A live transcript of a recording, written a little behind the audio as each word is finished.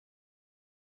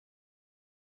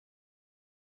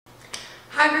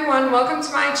Hi everyone, welcome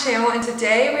to my channel, and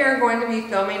today we are going to be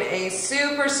filming a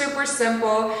super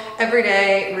simple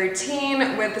everyday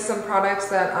routine with some products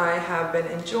that I have been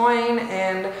enjoying,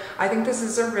 and I think this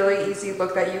is a really easy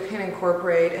look that you can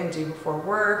incorporate and do before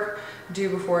work, do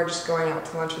before just going out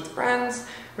to lunch with friends.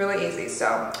 Really easy.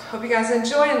 So hope you guys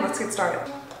enjoy, and let's get started.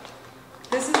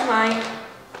 This is my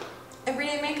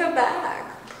everyday makeup bag.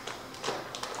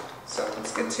 So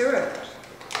let's get to it.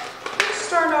 Let's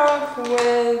start off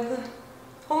with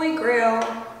Holy Grail,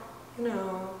 you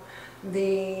know,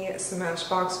 the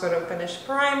Smashbox Photo Finish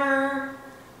Primer.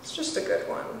 It's just a good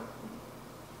one.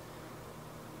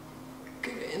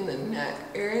 Get it in the neck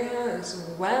area as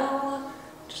well,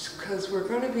 just because we're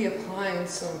going to be applying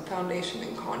some foundation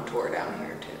and contour down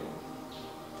here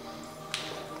too.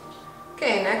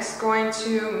 Okay, next going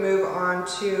to move on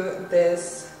to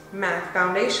this MAC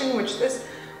foundation, which this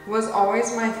was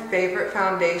always my favorite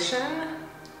foundation.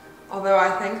 Although I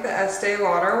think the Estee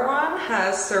Lauder one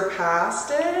has surpassed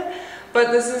it,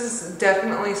 but this is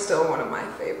definitely still one of my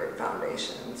favorite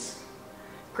foundations.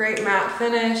 Great matte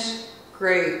finish,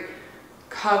 great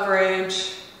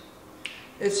coverage.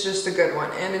 It's just a good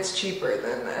one, and it's cheaper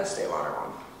than the Estee Lauder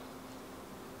one.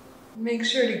 Make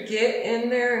sure to get in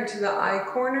there into the eye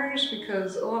corners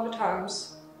because a lot of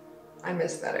times I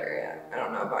miss that area. I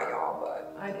don't know about y'all,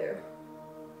 but I do.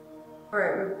 All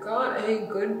right, we've got a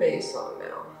good base on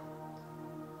now.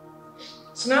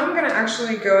 So now I'm going to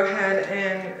actually go ahead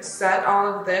and set all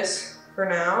of this for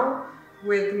now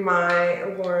with my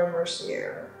Aurora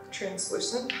Mercier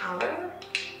translucent powder.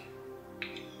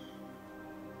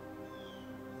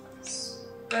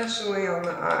 Especially on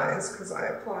the eyes because I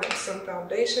applied some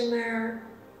foundation there.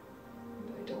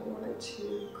 And I don't want it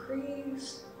to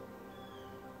crease.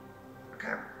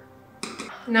 Okay.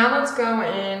 Now let's go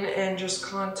in and just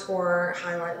contour,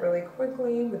 highlight really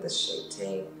quickly with this Shape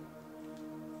Tape.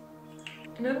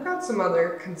 And I've got some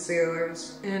other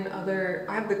concealers and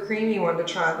I have the creamy one to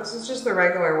try. This is just the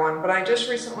regular one, but I just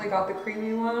recently got the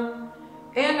creamy one.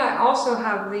 And I also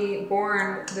have the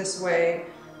Born This Way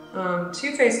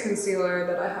Too Faced concealer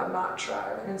that I have not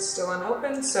tried and it's still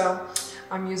unopened. So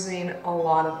I'm using a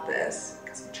lot of this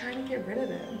because I'm trying to get rid of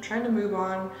it. I'm trying to move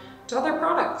on to other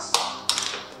products.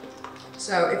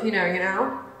 So if you know, you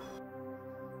know.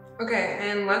 Okay,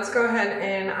 and let's go ahead,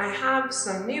 and I have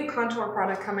some new contour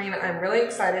product coming. I'm really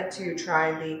excited to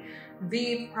try the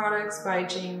Vive products by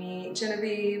Jamie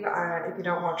Genevieve. If you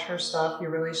don't watch her stuff, you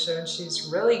really should. She's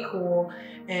really cool,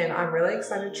 and I'm really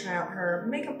excited to try out her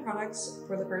makeup products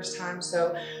for the first time.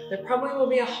 So there probably will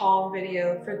be a haul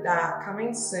video for that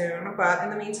coming soon, but in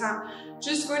the meantime,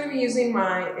 just going to be using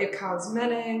my IT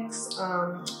Causemetics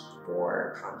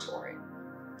for contouring.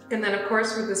 And then of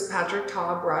course with this Patrick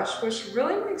Ta brush, which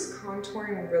really makes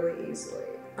contouring really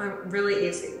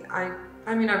easy.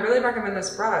 I mean, I really recommend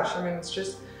this brush. I mean, it's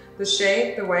just the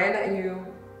shape, the way that you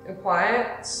apply it,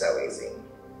 it's so easy.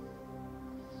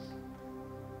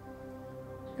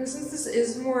 And since this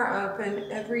is more of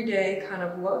an everyday kind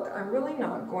of look, I'm really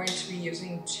not going to be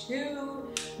using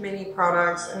too many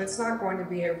products, and it's not going to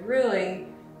be a really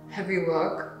heavy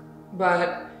look,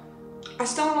 but I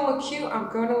still want to look cute.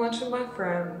 I'm going to lunch with my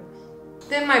friend.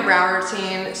 Then my brow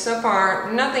routine. So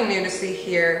far, nothing new to see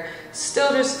here.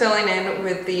 Still just filling in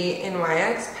with the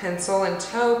NYX pencil and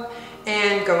taupe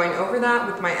and going over that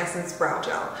with my Essence Brow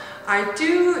Gel. I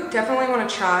do definitely want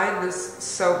to try this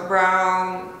soap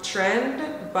brow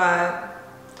trend, but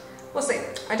we'll see.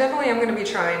 I definitely am going to be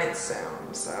trying it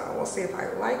soon, so we'll see if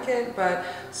I like it. But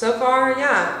so far,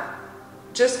 yeah,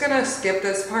 just going to skip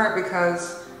this part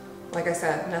because, like I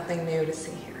said, nothing new to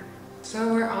see here.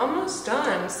 So we're almost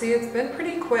done. See, it's been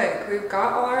pretty quick. We've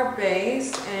got all our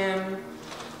base, and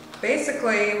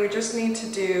basically we just need to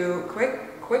do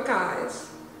quick eyes,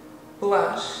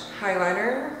 blush,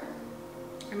 highlighter,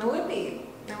 and a lippy,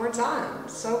 and we're done.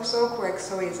 So quick,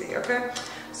 so easy, okay?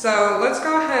 So let's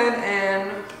go ahead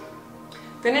and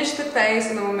finish the face,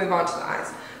 and then we'll move on to the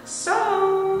eyes.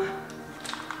 So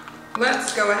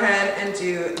let's go ahead and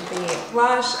do the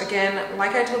blush. Again,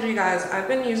 like I told you guys, I've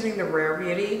been using the Rare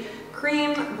Beauty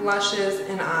cream blushes,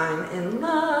 and I'm in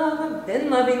love. Been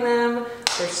loving them.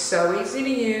 They're so easy to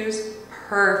use,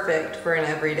 perfect for an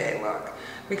everyday look.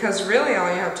 Because really all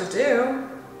you have to do,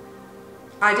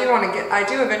 I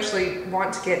do eventually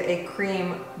want to get a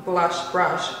cream blush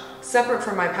brush separate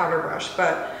from my powder brush,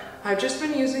 but I've just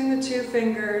been using the 2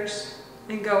 fingers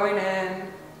and going in,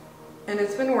 and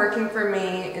it's been working for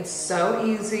me. It's so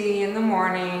easy in the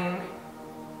morning,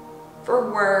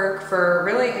 for work, for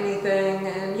really anything.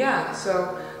 And yeah,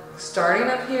 so starting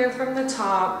up here from the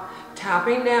top,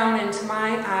 tapping down into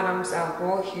my Adam's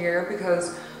apple here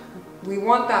because We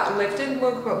want that lifted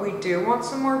look, but we do want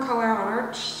some more color on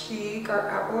our cheek, our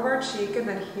apple of our cheek, and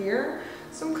then here,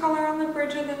 some color on the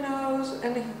bridge of the nose,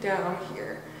 and down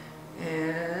here.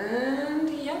 And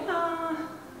yeah,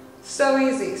 so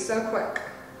easy, so quick.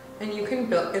 And you can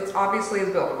build, it's obviously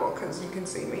buildable because you can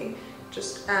see me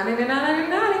just adding and adding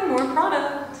and adding more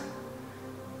product.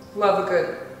 Love a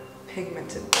good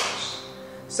pigmented blush.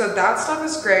 So that stuff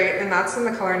is great, and that's in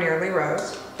the color Nearly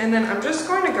Rose. And then I'm just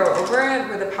going to go over it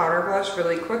with a powder blush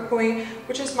really quickly,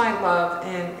 which is my love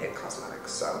in NYX Causemetics.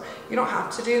 So you don't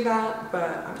have to do that,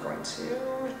 but I'm going to,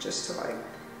 just to like,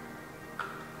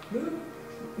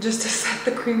 just to set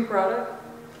the cream product.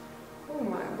 Oh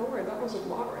my lord, that was a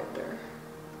lot right there.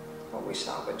 Well, we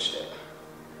salvaged it.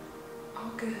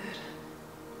 All good.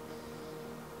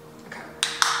 Okay.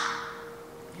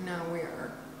 Now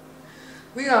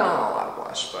we got a lot of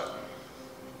blush, but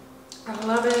I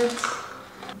love it.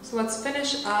 So let's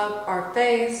finish up our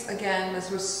face. Again, this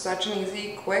was such an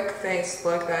easy, quick face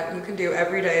look that you can do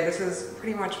every day. This is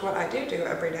pretty much what I do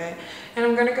every day. And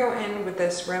I'm gonna go in with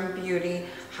this Rem Beauty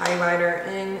highlighter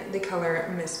in the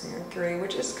color Miss Mercury,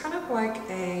 which is kind of like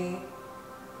a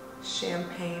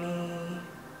champagne-y,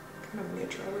 kind of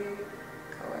neutrally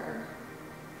color.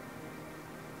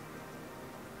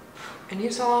 And you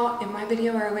saw in my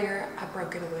video earlier, I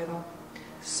broke it a little.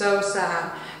 So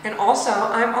sad. And also,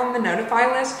 I'm on the notify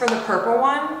list for the purple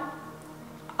one.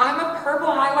 I'm a purple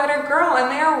highlighter girl, and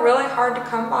they are really hard to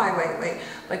come by lately.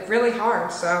 Like, really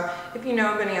hard. So, if you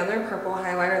know of any other purple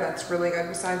highlighter that's really good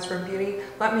besides Rem Beauty,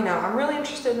 let me know. I'm really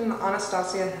interested in the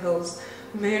Anastasia Hills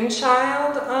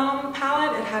Moonchild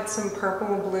palette. It had some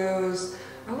purple blues.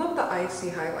 I love the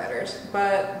icy highlighters,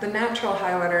 but the natural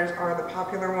highlighters are the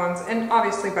popular ones, and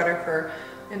obviously better for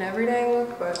an everyday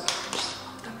look, but I just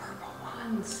love the purple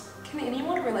ones. Can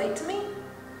anyone relate to me?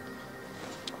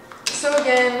 So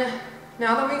again,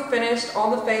 now that we've finished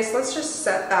all the face, let's just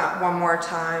set that one more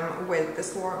time with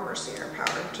this Laura Mercier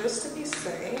powder, just to be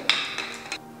safe.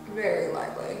 Very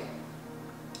lightly.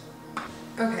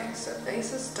 Okay, so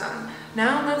face is done.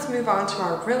 Now let's move on to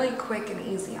our really quick and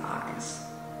easy eyes.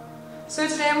 So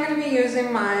today I'm going to be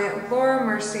using my Laura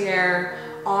Mercier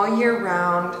All Year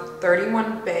Round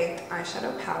 31 Baked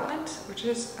eyeshadow palette, which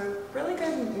is a really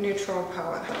good neutral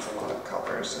palette. It has a lot of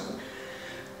colors and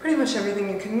pretty much everything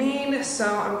you can need. So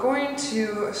I'm going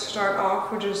to start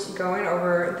off with just going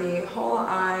over the whole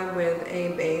eye with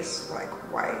a base like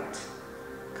white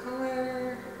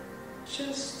color,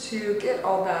 just to get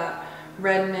all that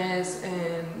redness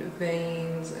and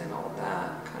veins and all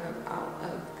that kind of out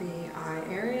of the eye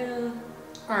area.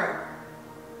 Alright,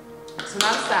 so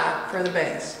that's that for the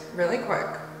base, really quick.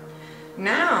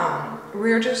 Now,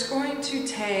 we're just going to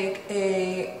take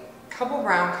a couple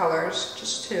brown colors,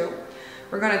 just two.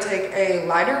 We're going to take a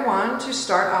lighter one to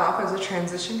start off as a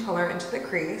transition color into the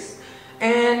crease.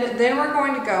 And then we're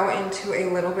going to go into a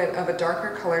little bit of a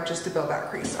darker color just to build that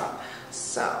crease up.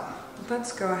 So,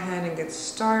 let's go ahead and get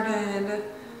started.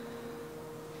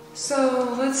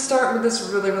 So let's start with this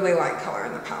really, really light color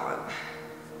in the palette.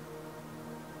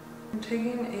 I'm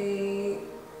taking a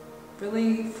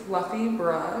really fluffy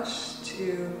brush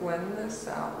to blend this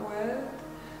out with.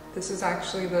 This is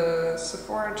actually the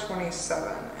Sephora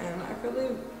 27, and I've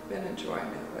really been enjoying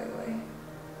it lately.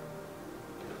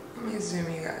 Let me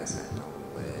zoom you guys in a little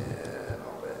bit.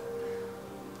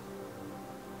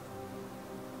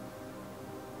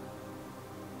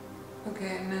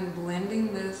 Okay, and then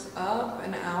blending this up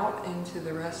and out into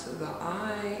the rest of the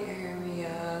eye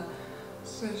area.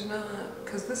 So there's not,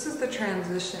 because this is the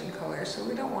transition color, so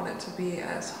we don't want it to be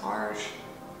as harsh.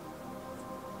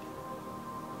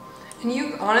 And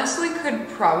you honestly could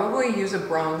probably use a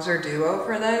bronzer duo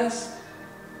for this.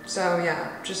 So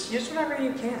yeah, just use whatever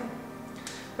you can.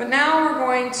 But now we're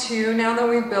going to, now that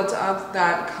we've built up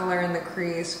that color in the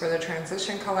crease for the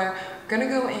transition color, we're gonna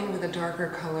go in with a darker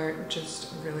color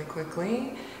just really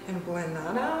quickly and blend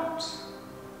that out.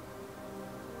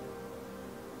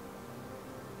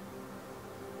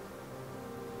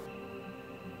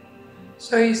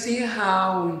 So you see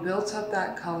how we built up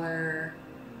that color.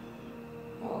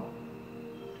 Oh,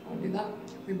 I'll do that.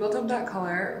 We built up that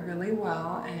color really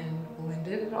well and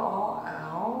blended it all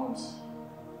out.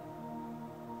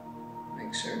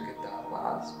 Make sure to get that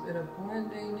last bit of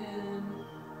blending in.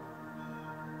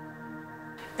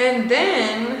 And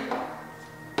then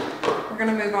we're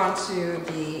gonna move on to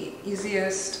the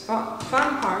easiest fun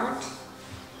part.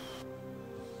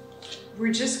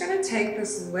 We're just gonna take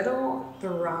this little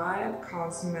Thrive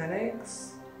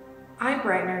Causemetics eye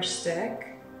brightener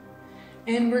stick,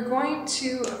 and we're going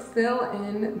to fill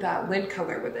in that lid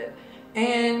color with it.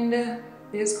 And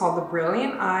It is called the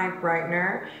Brilliant Eye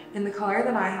Brightener, and the color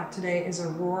that I have today is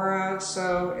Aurora,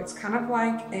 so it's kind of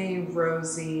like a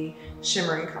rosy,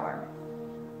 shimmery color.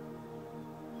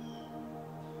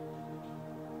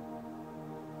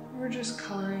 We're just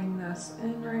coloring this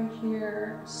in right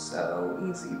here. So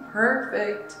easy,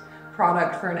 perfect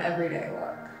product for an everyday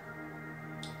look.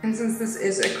 And since this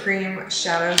is a cream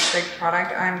shadow stick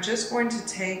product, I'm just going to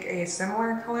take a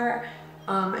similar color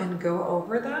and go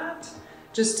over that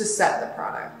just to set the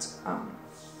product.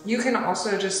 You can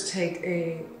also just take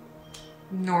a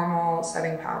normal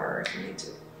setting powder if you need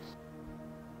to.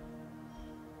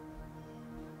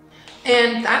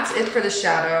 And that's it for the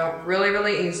shadow. Really,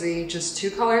 really easy. Just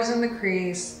 2 colors in the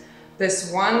crease,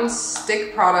 this one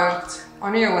stick product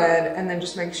on your lid, and then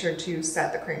just make sure to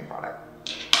set the cream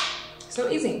product. So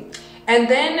easy. And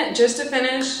then just to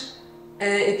finish,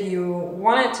 if you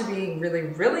want it to be really,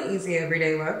 really easy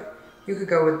everyday look, you could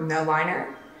go with no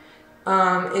liner.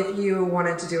 If you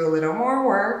wanted to do a little more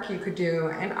work, you could do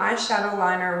an eyeshadow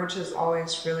liner, which is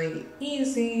always really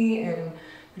easy and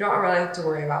you don't really have to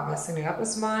worry about messing it up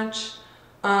as much.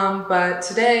 But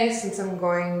today, since I'm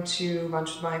going to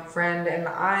lunch with my friend and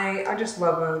I just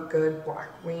love a good black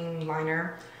wing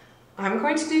liner, I'm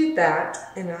going to do that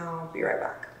and I'll be right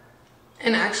back.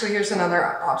 And actually, here's another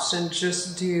option.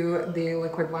 Just do the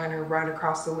liquid liner right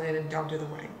across the lid and don't do the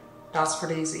wing. That's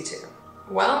pretty easy too.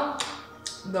 Well,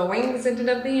 the wings ended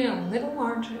up being a little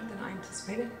larger than I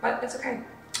anticipated, but it's okay.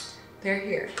 They're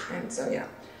here, and so yeah.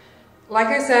 Like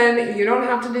I said, you don't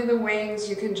have to do the wings.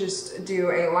 You can just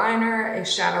do a liner, a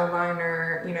shadow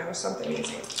liner, you know, something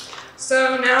easy.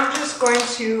 So now I'm just going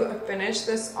to finish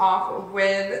this off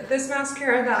with this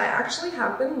mascara that I actually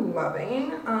have been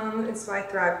loving. It's by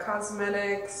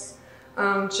Causemetics,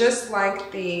 just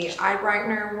like the eye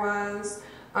brightener was.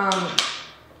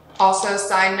 Also,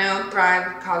 side note,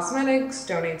 Causemetics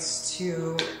donates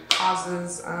to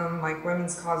causes, like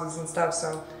women's causes and stuff,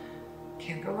 so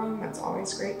can't go wrong. That's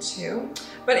always great too.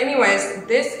 But anyways,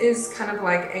 this is kind of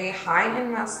like a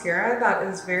high-end mascara that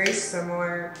is very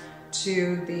similar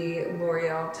to the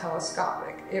L'Oreal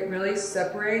Telescopic. It really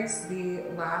separates the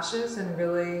lashes and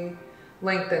really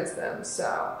lengthens them.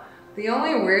 So the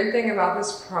only weird thing about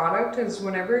this product is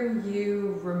whenever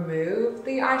you remove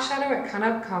the eyeshadow, it kind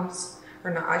of comes,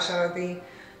 or not eyeshadow, the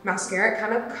mascara, it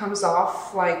kind of comes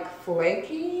off like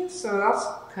flaky. So that's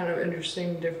kind of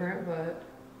interesting, different, but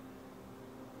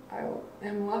I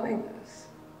am loving this.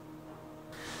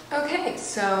 Okay,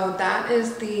 so that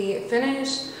is the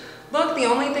finished look. The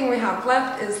only thing we have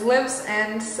left is lips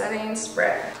and setting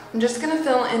spray. I'm just gonna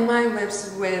fill in my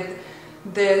lips with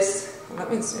this,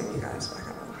 let me zoom you guys back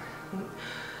up.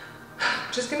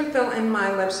 Just gonna fill in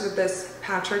my lips with this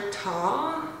Tarte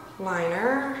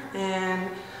liner, and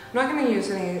I'm not gonna use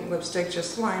any lipstick,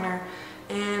 just liner,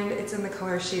 and it's in the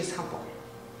color She's Humble.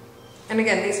 And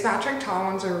again, these Tarte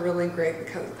ones are really great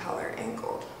because of how they're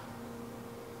angled.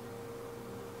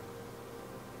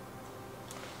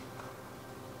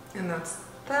 And that's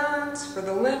that for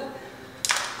the lip.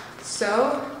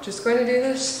 So, just going to do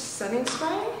this setting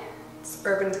spray. It's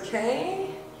Urban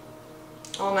Decay.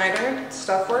 All-nighter.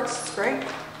 Stuff works. It's great.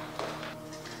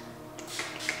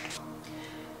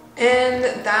 And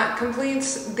that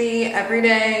completes the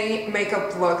everyday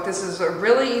makeup look. This is a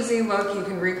really easy look. You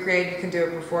can recreate. You can do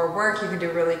it before work. You can do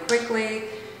it really quickly.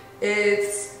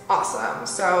 It's awesome.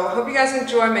 So, hope you guys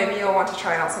enjoy. Maybe you'll want to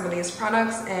try out some of these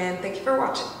products. And thank you for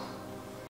watching.